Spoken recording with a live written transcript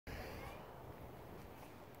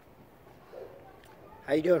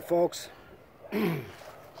How you doing, folks?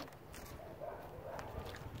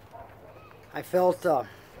 I felt how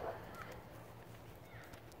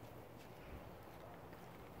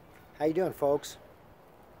you doing, folks?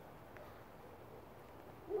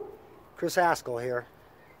 Chris Haskell here.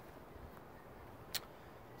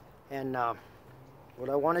 And what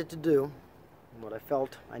I wanted to do, what I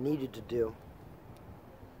felt I needed to do,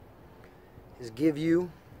 is give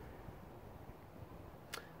you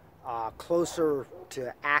a closer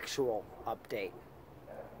to actual update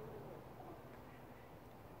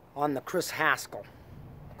on the Chris Haskell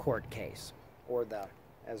court case, or the,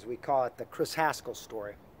 as we call it, the Chris Haskell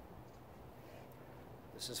story.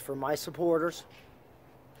 This is for my supporters.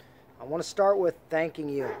 I want to start with thanking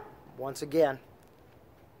you once again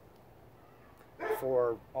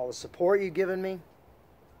for all the support you've given me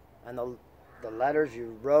and the letters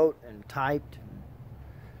you wrote and typed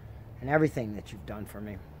and everything that you've done for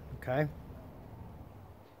me, okay?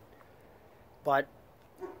 But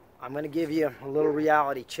I'm going to give you a little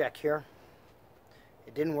reality check here.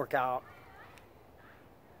 It didn't work out.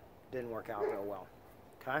 It didn't work out real well,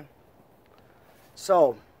 okay?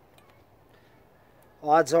 So,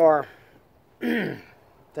 odds are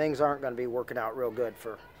things aren't going to be working out real good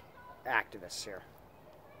for activists here.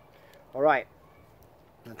 All right,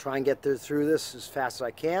 I'm going to try and get through this as fast as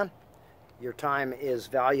I can. Your time is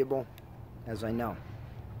valuable, as I know.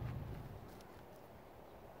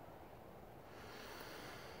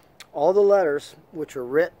 All the letters which are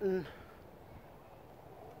written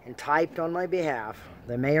and typed on my behalf,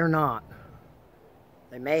 they may or not,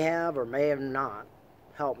 they may have or may have not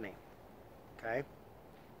helped me, okay?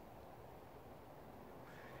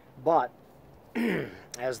 But,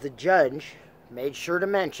 as the judge made sure to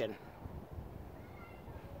mention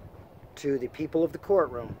to the people of the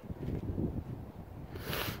courtroom,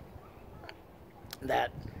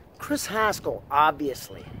 that Chris Haskell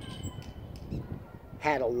obviously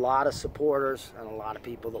had a lot of supporters and a lot of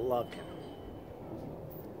people that loved him.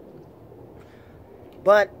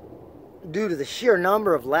 But due to the sheer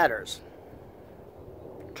number of letters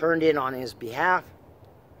turned in on his behalf,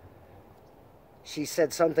 she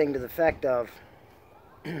said something to the effect of,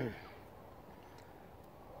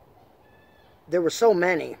 there were so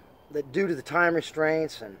many that due to the time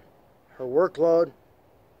restraints and her workload,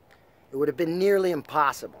 it would have been nearly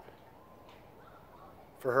impossible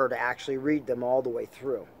for her to actually read them all the way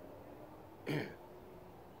through.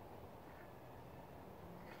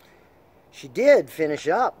 She did finish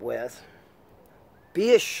up with,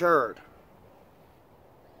 be assured,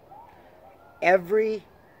 every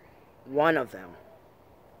one of them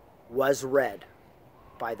was read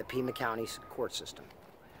by the Pima County court system.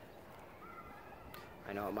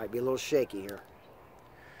 I know it might be a little shaky here.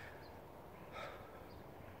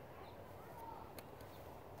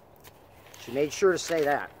 She made sure to say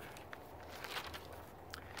that.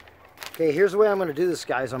 Okay, here's the way I'm going to do this,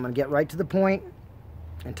 guys. I'm going to get right to the point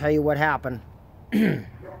and tell you what happened in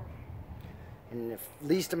the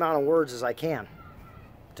least amount of words as I can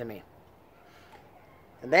to me.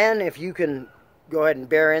 And then if you can go ahead and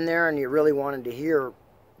bear in there and you really wanted to hear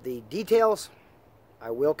the details, I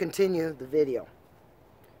will continue the video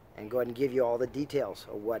and go ahead and give you all the details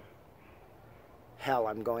of what hell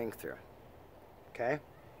I'm going through. Okay?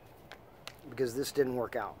 Because this didn't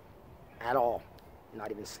work out at all, not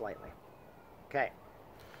even slightly. Okay.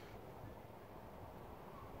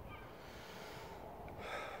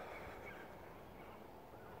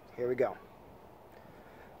 Here we go.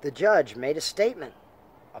 The judge made a statement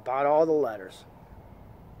about all the letters,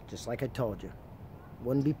 just like I told you.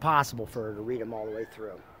 Wouldn't be possible for her to read them all the way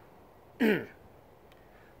through.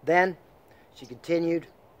 Then she continued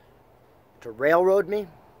to railroad me,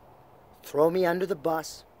 throw me under the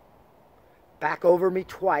bus, back over me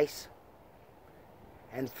twice,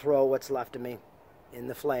 and throw what's left of me in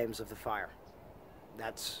the flames of the fire.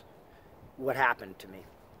 That's what happened to me.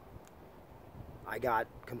 I got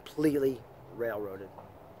completely railroaded.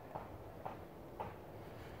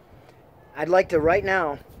 I'd like to right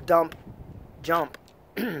now jump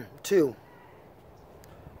to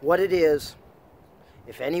what it is.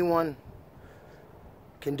 If anyone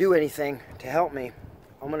can do anything to help me,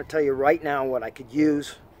 I'm going to tell you right now what I could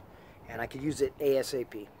use, and I could use it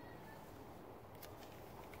ASAP.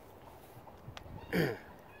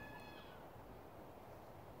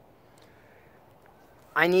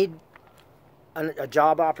 I need a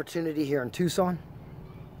job opportunity here in Tucson.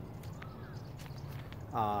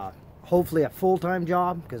 Hopefully a full-time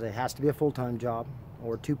job, because it has to be a full-time job,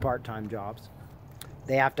 or 2 part-time jobs.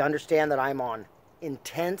 They have to understand that I'm on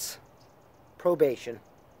intense probation,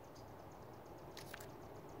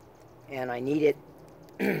 and I need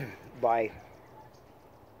it by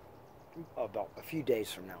about a few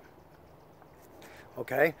days from now.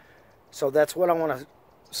 Okay, so that's what I want to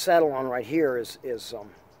settle on right here is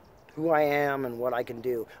who I am and what I can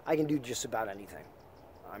do. I can do just about anything.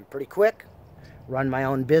 I'm pretty quick, run my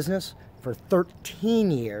own business for 13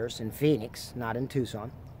 years in Phoenix, not in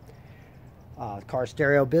Tucson. Car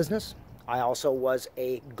stereo business. I also was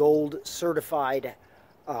a gold certified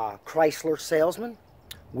Chrysler salesman,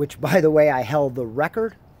 which, by the way, I held the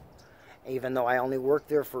record. Even though I only worked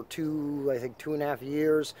there for 2.5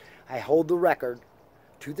 years, I hold the record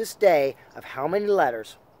to this day of how many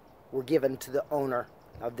letters were given to the owner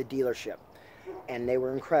of the dealership. And they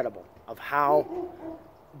were incredible of how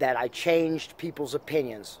that I changed people's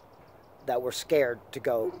opinions that were scared to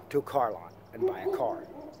go to a car lot and buy a car.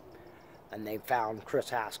 And they found Chris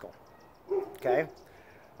Haskell. Okay?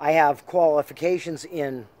 I have qualifications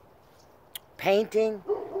in painting,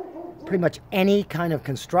 pretty much any kind of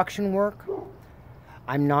construction work.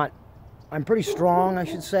 I'm pretty strong, I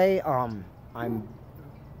should say. I'm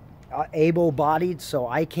able-bodied, so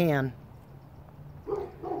I can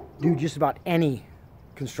do just about any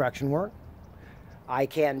construction work. I'm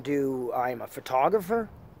a photographer,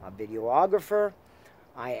 a videographer.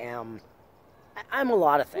 I'm a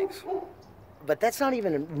lot of things. But that's not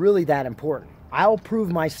even really that important. I'll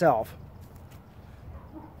prove myself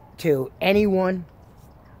to anyone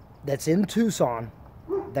that's in Tucson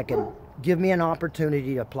that can give me an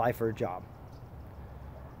opportunity to apply for a job.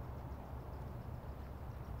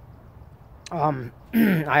 I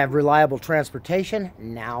have reliable transportation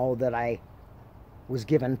now that I was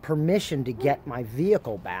given permission to get my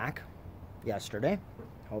vehicle back yesterday.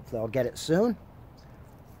 Hopefully I'll get it soon.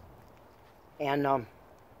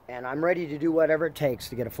 And I'm ready to do whatever it takes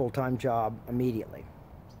to get a full-time job immediately.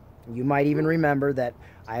 You might even remember that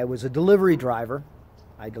I was a delivery driver.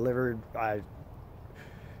 I delivered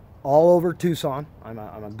all over Tucson. I'm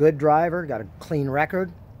a good driver, got a clean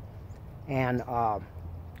record, and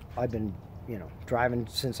I've been driving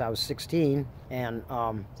since I was 16, and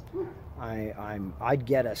I'd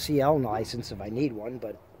get a CL license if I need one,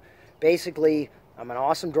 but basically I'm an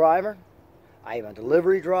awesome driver. I am a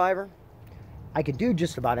delivery driver. I could do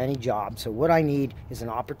just about any job, so what I need is an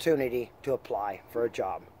opportunity to apply for a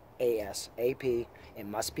job ASAP. It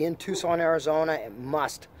must be in Tucson, Arizona. It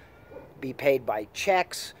must be paid by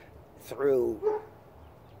checks through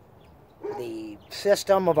the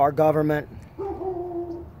system of our government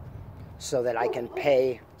so that I can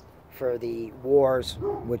pay for the wars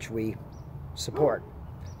which we support.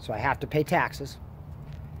 So I have to pay taxes,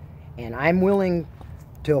 and I'm willing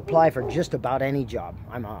to apply for just about any job.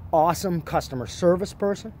 I'm an awesome customer service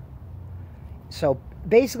person. So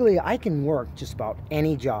basically I can work just about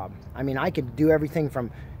any job. I mean, I could do everything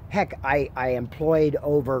from, heck, I employed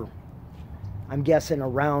over, I'm guessing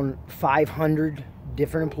around 500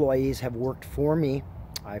 different employees have worked for me.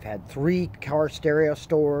 I've had 3 car stereo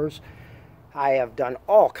stores. I have done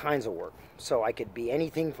all kinds of work. So I could be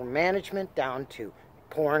anything from management down to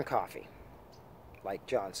pouring coffee, like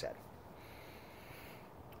John said.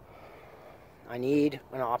 I need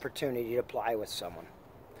an opportunity to apply with someone.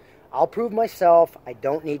 I'll prove myself. I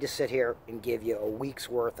don't need to sit here and give you a week's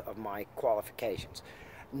worth of my qualifications.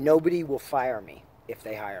 Nobody will fire me if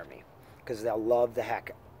they hire me because they'll love the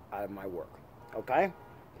heck out of my work. Okay?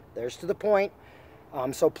 There's to the point.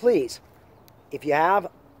 So please, if you have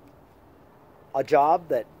a job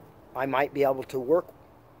that I might be able to work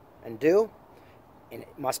and do, and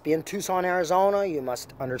it must be in Tucson, Arizona, you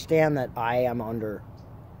must understand that I am under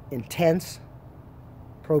intense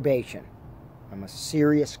probation. I'm a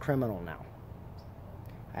serious criminal now.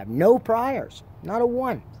 I have no priors, not a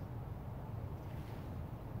one.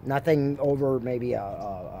 Nothing over maybe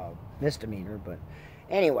a misdemeanor, but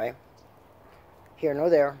anyway, here nor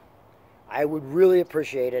there. I would really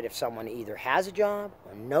appreciate it if someone either has a job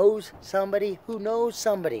or knows somebody who knows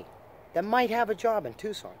somebody that might have a job in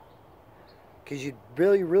Tucson. Because you'd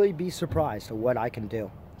really be surprised at what I can do.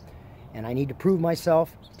 And I need to prove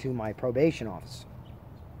myself to my probation office.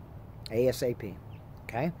 ASAP.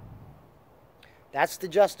 Okay? That's the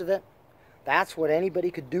gist of it. That's what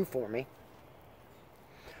anybody could do for me.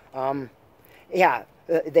 Yeah,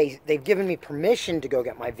 they've given me permission to go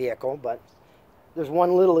get my vehicle, but there's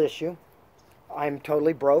one little issue. I'm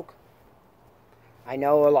totally broke. I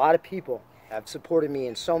know a lot of people have supported me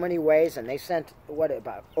in so many ways, and they sent,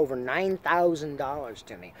 about over $9,000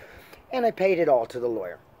 to me. And I paid it all to the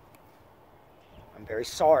lawyer. I'm very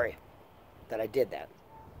sorry that I did that,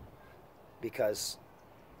 because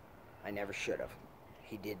I never should have.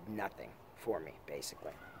 He did nothing for me,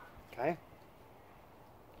 basically. Okay?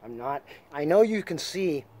 I know you can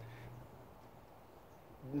see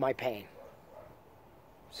my pain.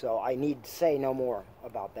 So I need to say no more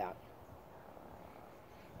about that.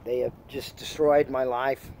 They have just destroyed my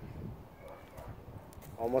life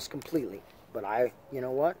almost completely. But you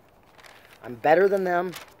know what? I'm better than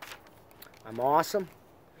them. I'm awesome.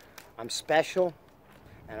 I'm special.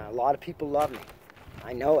 And a lot of people love me.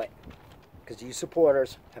 I know it. Because you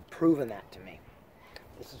supporters have proven that to me.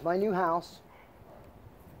 This is my new house.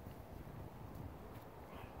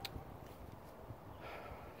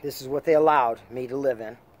 This is what they allowed me to live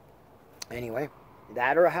in. Anyway,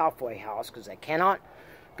 that or a halfway house, because I cannot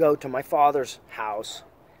go to my father's house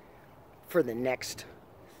for the next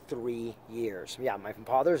 3 years. Yeah, my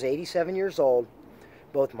father's 87 years old.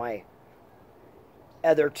 Both my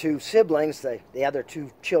other two siblings, the other two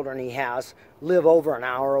children he has, live over an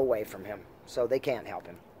hour away from him. So they can't help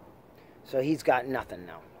him. So he's got nothing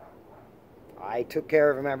now. I took care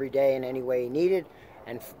of him every day in any way he needed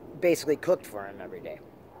and basically cooked for him every day.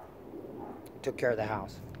 Took care of the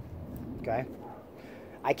house. Okay?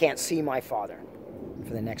 I can't see my father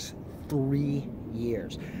for the next 3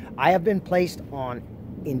 years. I have been placed on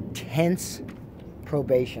intense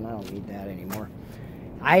probation. I don't need that anymore.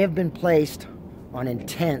 I have been placed on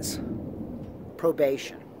intense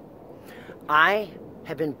probation. I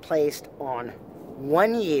have been placed on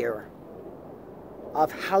 1 year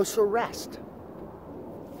of house arrest.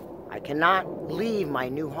 I cannot leave my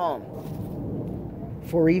new home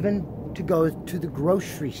for even to go to the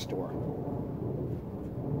grocery store.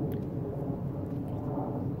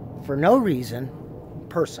 For no reason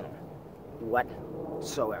personal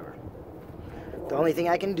whatsoever. The only thing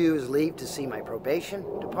I can do is leave to see my probation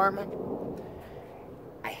department.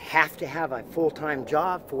 I have to have a full-time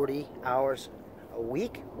job, 40 hours a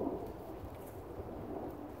week.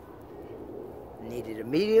 Need it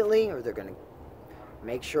immediately, or they're going to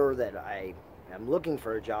make sure that I am looking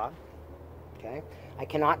for a job. Okay? I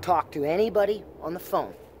cannot talk to anybody on the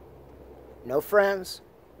phone. No friends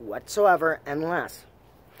whatsoever, unless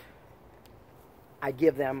I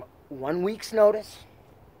give them 1 week's notice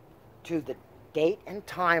to the date and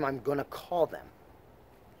time I'm going to call them.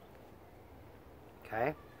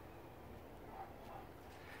 Okay?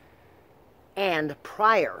 And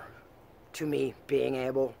prior to me being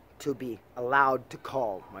able to be allowed to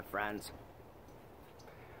call my friends,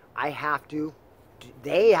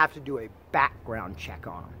 they have to do a background check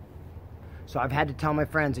on them. So I've had to tell my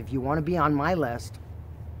friends, if you want to be on my list,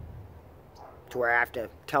 to where I have to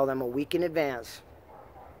tell them a week in advance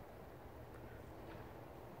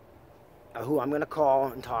who I'm going to call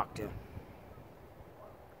and talk to,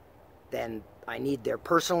 then I need their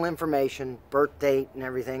personal information, birth date and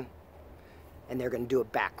everything, and they're going to do a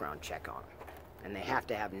background check on them. And they have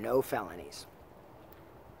to have no felonies.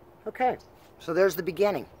 Okay, so there's the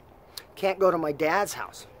beginning. Can't go to my dad's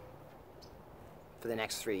house for the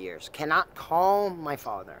next 3 years. Cannot call my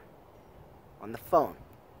father on the phone.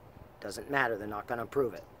 Doesn't matter, they're not going to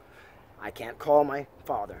approve it. I can't call my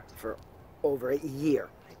father for over a year,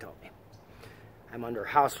 they told me. I'm under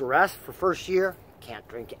house arrest for first year. Can't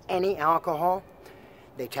drink any alcohol.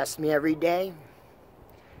 They test me every day.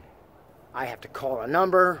 I have to call a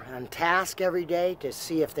number and task every day to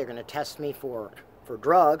see if they're going to test me for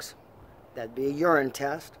drugs. That'd be a urine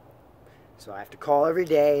test. So I have to call every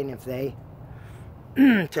day, and if they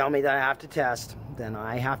tell me that I have to test, then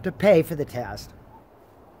I have to pay for the test.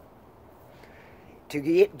 To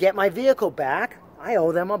get my vehicle back, I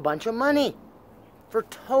owe them a bunch of money for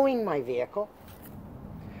towing my vehicle.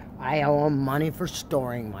 I owe them money for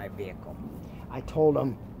storing my vehicle. I told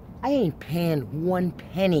them, I ain't paying 1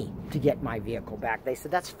 penny to get my vehicle back. They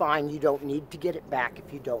said, that's fine, you don't need to get it back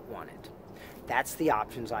if you don't want it. That's the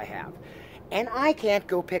options I have. And I can't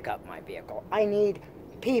go pick up my vehicle. I need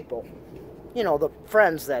people, you know, the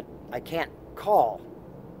friends that I can't call.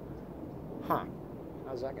 Huh,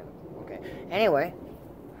 how's that gonna, okay. Anyway,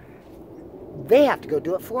 they have to go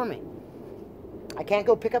do it for me. I can't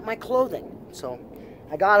go pick up my clothing. So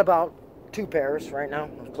I got about 2 pairs right now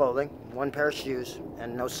of clothing, 1 pair of shoes,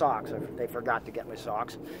 and no socks. They forgot to get my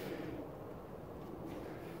socks.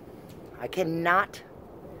 I cannot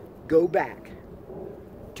go back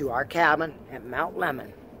to our cabin at Mount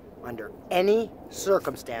Lemon under any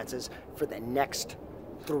circumstances for the next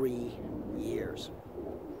 3 years.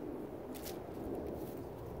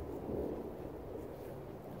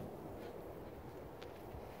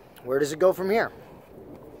 Where does it go from here?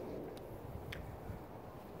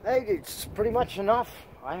 Hey, it's pretty much enough,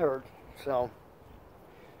 I heard. So,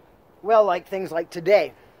 well, like things like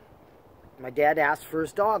today, my dad asked for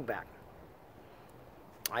his dog back.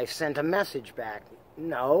 I sent a message back.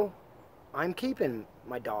 No, I'm keeping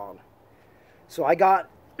my dog. So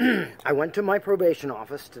I went to my probation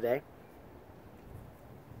office today.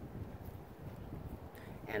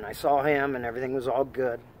 And I saw him, and everything was all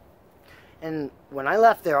good. And when I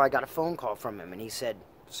left there, I got a phone call from him, and he said,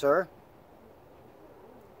 "Sir,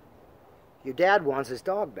 your dad wants his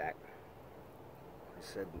dog back." I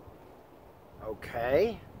said,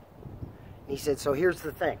 "Okay." And he said, "So here's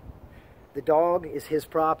the thing. The dog is his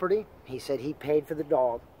property." He said he paid for the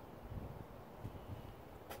dog.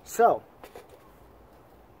 "So,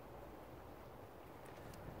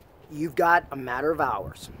 you've got a matter of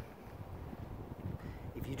hours.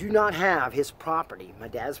 If you do not have his property, my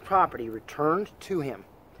dad's property, returned to him,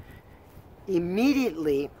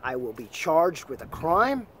 immediately I will be charged with a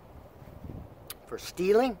crime for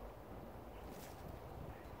stealing.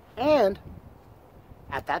 And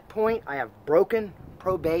at that point, I have broken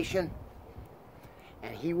probation,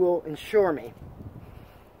 and he will ensure me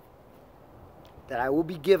that I will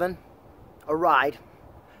be given a ride,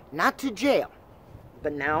 not to jail,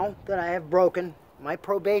 but now that I have broken my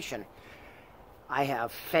probation, I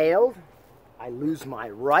have failed, I lose my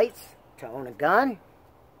rights to own a gun,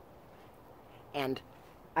 and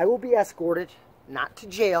I will be escorted not to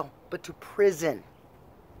jail, but to prison.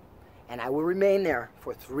 And I will remain there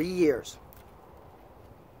for 3 years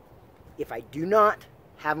if I do not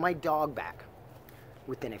have my dog back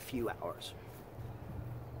within a few hours."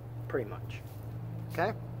 Pretty much.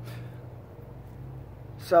 Okay?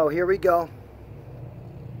 So here we go.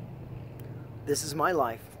 This is my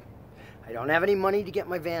life. I don't have any money to get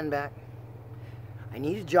my van back. I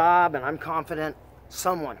need a job, and I'm confident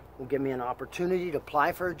someone will give me an opportunity to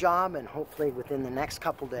apply for a job, and hopefully within the next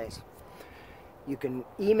couple days. You can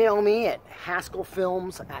email me at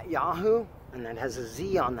haskellfilms@yahoo, and that has a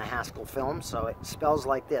Z on the Haskell Film, so it spells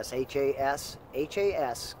like this,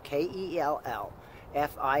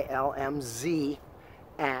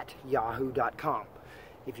 HASKELLFILMZ@yahoo.com.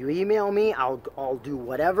 If you email me, I'll do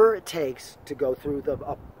whatever it takes to go through the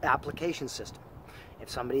application system.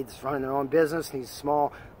 If somebody that's running their own business needs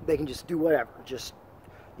small, they can just do whatever. Just,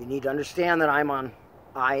 you need to understand that I'm on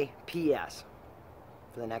IPS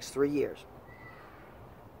for the next 3 years.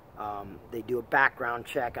 They do a background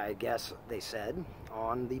check, I guess they said,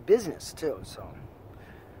 on the business too. So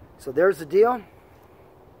there's the deal.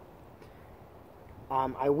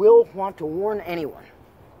 I will want to warn anyone.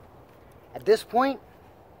 At this point,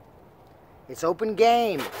 it's open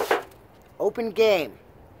game. Open game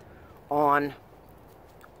on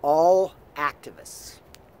all activists.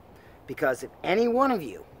 Because if any one of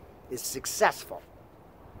you is successful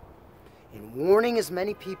in warning as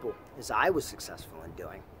many people as I was successful in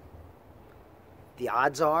doing, the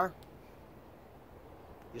odds are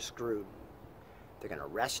you're screwed. They're going to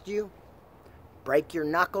arrest you, break your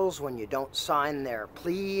knuckles when you don't sign their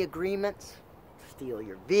plea agreements, steal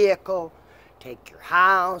your vehicle, take your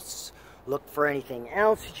house, look for anything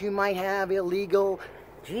else that you might have illegal.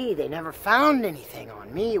 Gee, they never found anything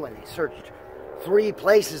on me when they searched 3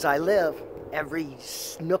 places I live, every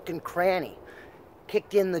nook and cranny.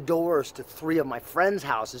 Kicked in the doors to 3 of my friends'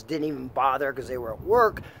 houses, didn't even bother because they were at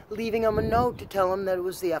work, leaving them a note to tell them that it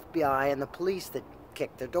was the FBI and the police that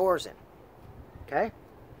kicked their doors in. Okay?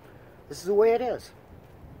 This is the way it is.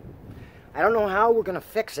 I don't know how we're going to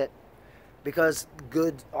fix it, because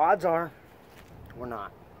good odds are we're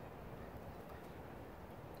not.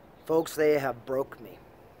 Folks, they have broke me.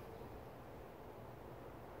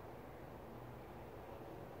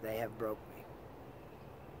 They have broke me.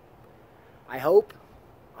 I hope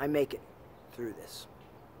I make it through this.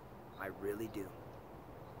 I really do.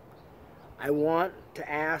 I want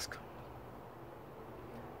to ask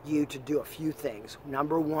you to do a few things.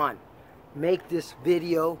 Number 1, make this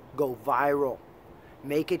video go viral.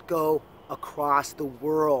 Make it go across the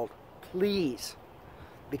world, please.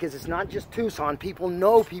 Because it's not just Tucson. People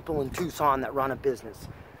know people in Tucson that run a business.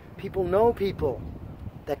 People know people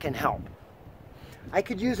that can help. I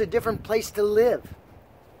could use a different place to live.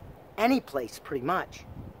 Any place, pretty much.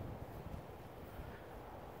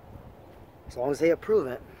 As long as they approve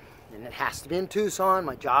it. And it has to be in Tucson.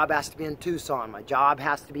 My job has to be in Tucson. My job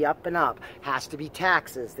has to be up and up. Has to be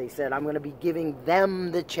taxes. They said I'm going to be giving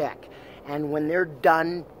them the check. And when they're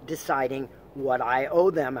done deciding what I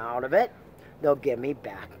owe them out of it, they'll give me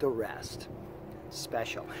back the rest.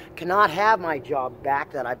 Special. Cannot have my job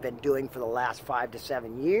back that I've been doing for the last 5 to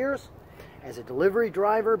 7 years as a delivery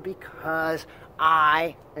driver, because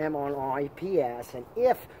I am on IPS. And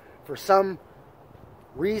if for some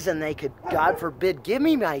reason they could, God forbid, give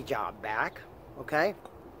me my job back, okay,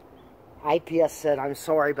 IPS said, I'm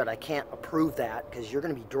sorry, but I can't approve that because you're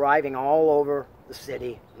going to be driving all over the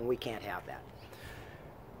city and we can't have that.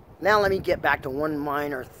 Now let me get back to one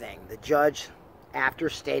minor thing. The judge, after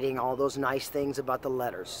stating all those nice things about the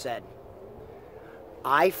letters, said,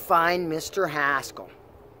 I find Mr. Haskell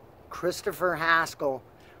Christopher Haskell,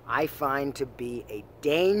 I find to be a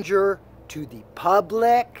danger to the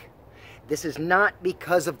public. This is not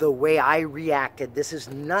because of the way I reacted. This is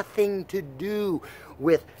nothing to do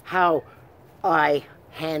with how I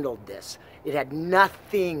handled this. It had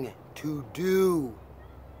nothing to do.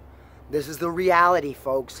 This is the reality,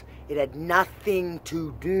 folks. It had nothing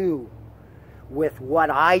to do with what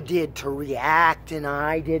I did to react, and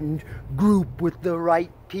I didn't group with the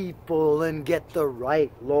right people and get the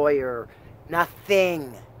right lawyer.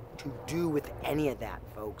 Nothing to do with any of that,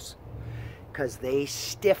 folks. Because they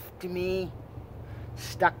stiffed me,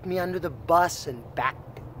 stuck me under the bus, and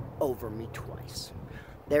backed over me twice.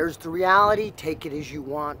 There's the reality. Take it as you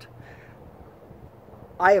want.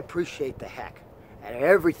 I appreciate the heck out of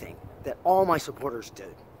everything that all my supporters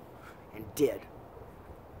did.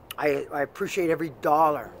 I appreciate every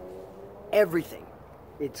dollar, everything.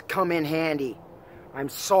 It's come in handy. I'm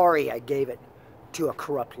sorry I gave it to a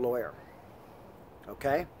corrupt lawyer.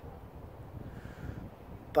 Okay?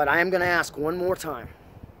 But I am going to ask one more time.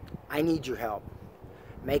 I need your help.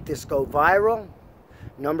 Make this go viral.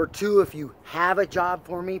 Number two, if you have a job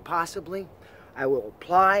for me, possibly, I will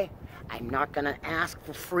apply. I'm not going to ask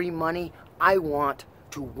for free money. I want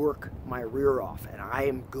to work my rear off, and I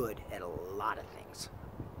am good at a lot of things.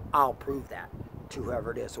 I'll prove that to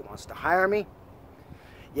whoever it is who wants to hire me.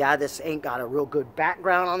 Yeah, this ain't got a real good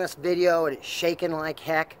background on this video, and it's shaking like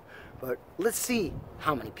heck, but let's see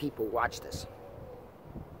how many people watch this.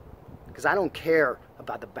 Because I don't care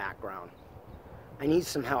about the background. I need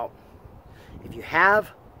some help. If you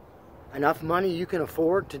have enough money you can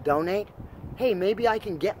afford to donate, hey, maybe I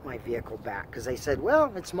can get my vehicle back. Because they said,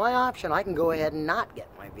 well, it's my option. I can go ahead and not get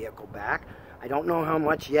my vehicle back. I don't know how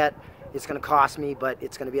much yet it's going to cost me, but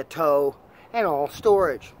it's going to be a tow and all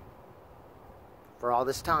storage for all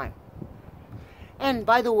this time. And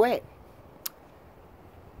by the way,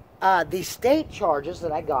 the state charges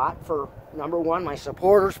that I got for, number one, my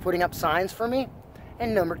supporters putting up signs for me,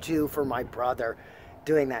 and number two, for my brother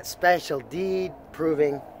doing that special deed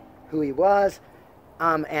proving who he was,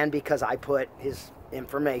 and because I put his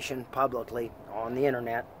information publicly on the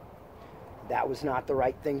internet. That was not the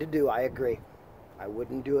right thing to do, I agree. I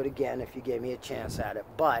wouldn't do it again if you gave me a chance at it,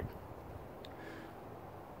 but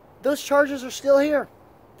those charges are still here.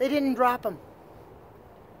 They didn't drop them.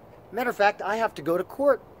 Matter of fact, I have to go to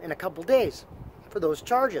court in a couple days for those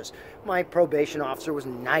charges. My probation officer was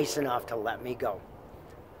nice enough to let me go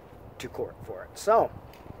to court for it. So,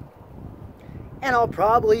 and I'll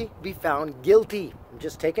probably be found guilty. I'm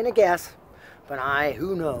just taking a guess, but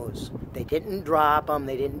who knows? They didn't drop them.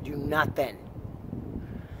 They didn't do nothing.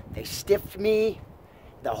 They stiffed me.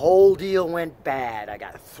 The whole deal went bad. I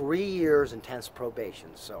got 3 years intense probation.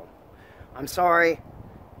 So, I'm sorry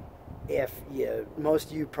if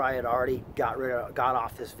most of you probably had already got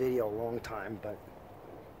off this video a long time, but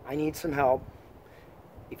I need some help.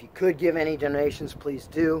 If you could give any donations, please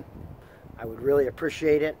do. I would really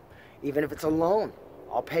appreciate it. Even if it's a loan,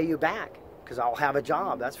 I'll pay you back because I'll have a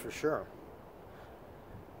job, that's for sure.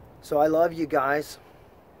 So I love you guys.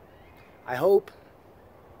 I hope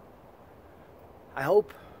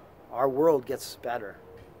our world gets better,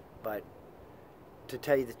 but to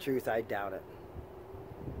tell you the truth, I doubt it.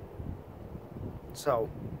 So,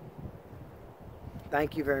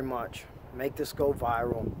 thank you very much. Make this go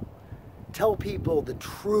viral. Tell people the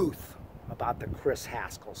truth about the Chris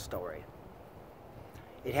Haskell story.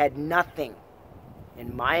 It had nothing,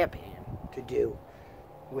 in my opinion, to do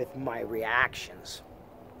with my reactions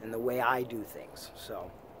and the way I do things.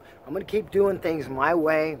 So, I'm going to keep doing things my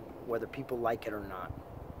way, whether people like it or not.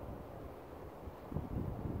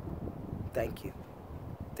 Thank you.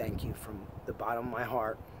 Thank you from the bottom of my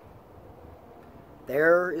heart.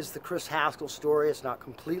 There is the Chris Haskell story. It's not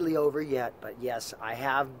completely over yet, but yes, I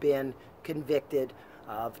have been convicted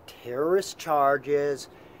of terrorist charges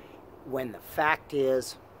when the fact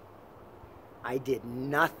is I did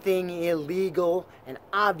nothing illegal and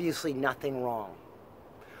obviously nothing wrong.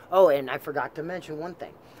 Oh, and I forgot to mention one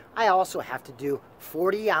thing. I also have to do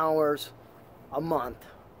 40 hours a month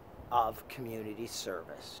of community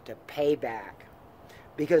service to pay back.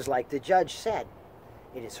 Because like the judge said,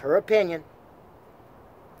 it is her opinion.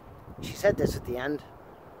 She said this at the end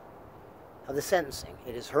of the sentencing.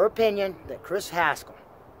 It is her opinion that Chris Haskell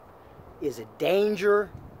is a danger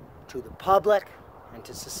to the public and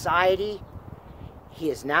to society. He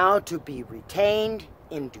is now to be retained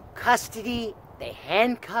into custody. They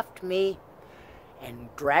handcuffed me and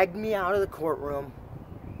dragged me out of the courtroom,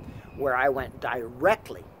 where I went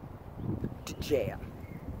directly to jail.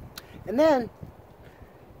 And then,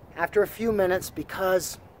 after a few minutes,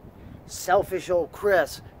 because selfish old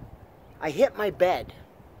Chris, I hit my bed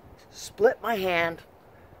split my hand,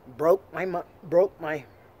 broke my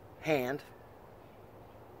hand,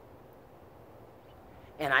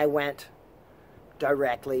 and I went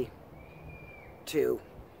directly to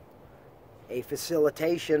a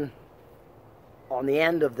facilitation on the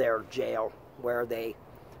end of their jail where they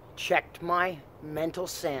checked my mental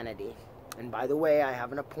sanity. And by the way, I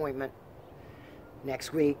have an appointment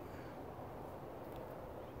next week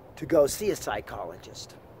to go see a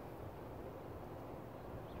psychologist.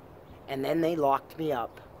 And then they locked me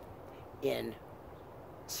up in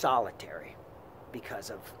solitary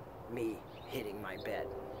because of me hitting my bed.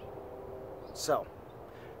 So,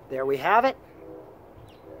 there we have it.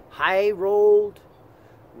 High rolled,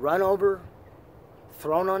 run over,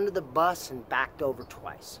 thrown under the bus, and backed over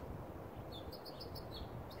twice.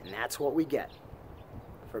 And that's what we get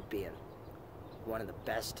for being one of the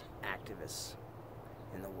best activists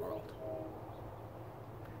in the world.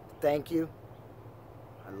 Thank you.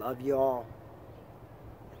 I love you all.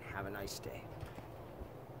 And have a nice day.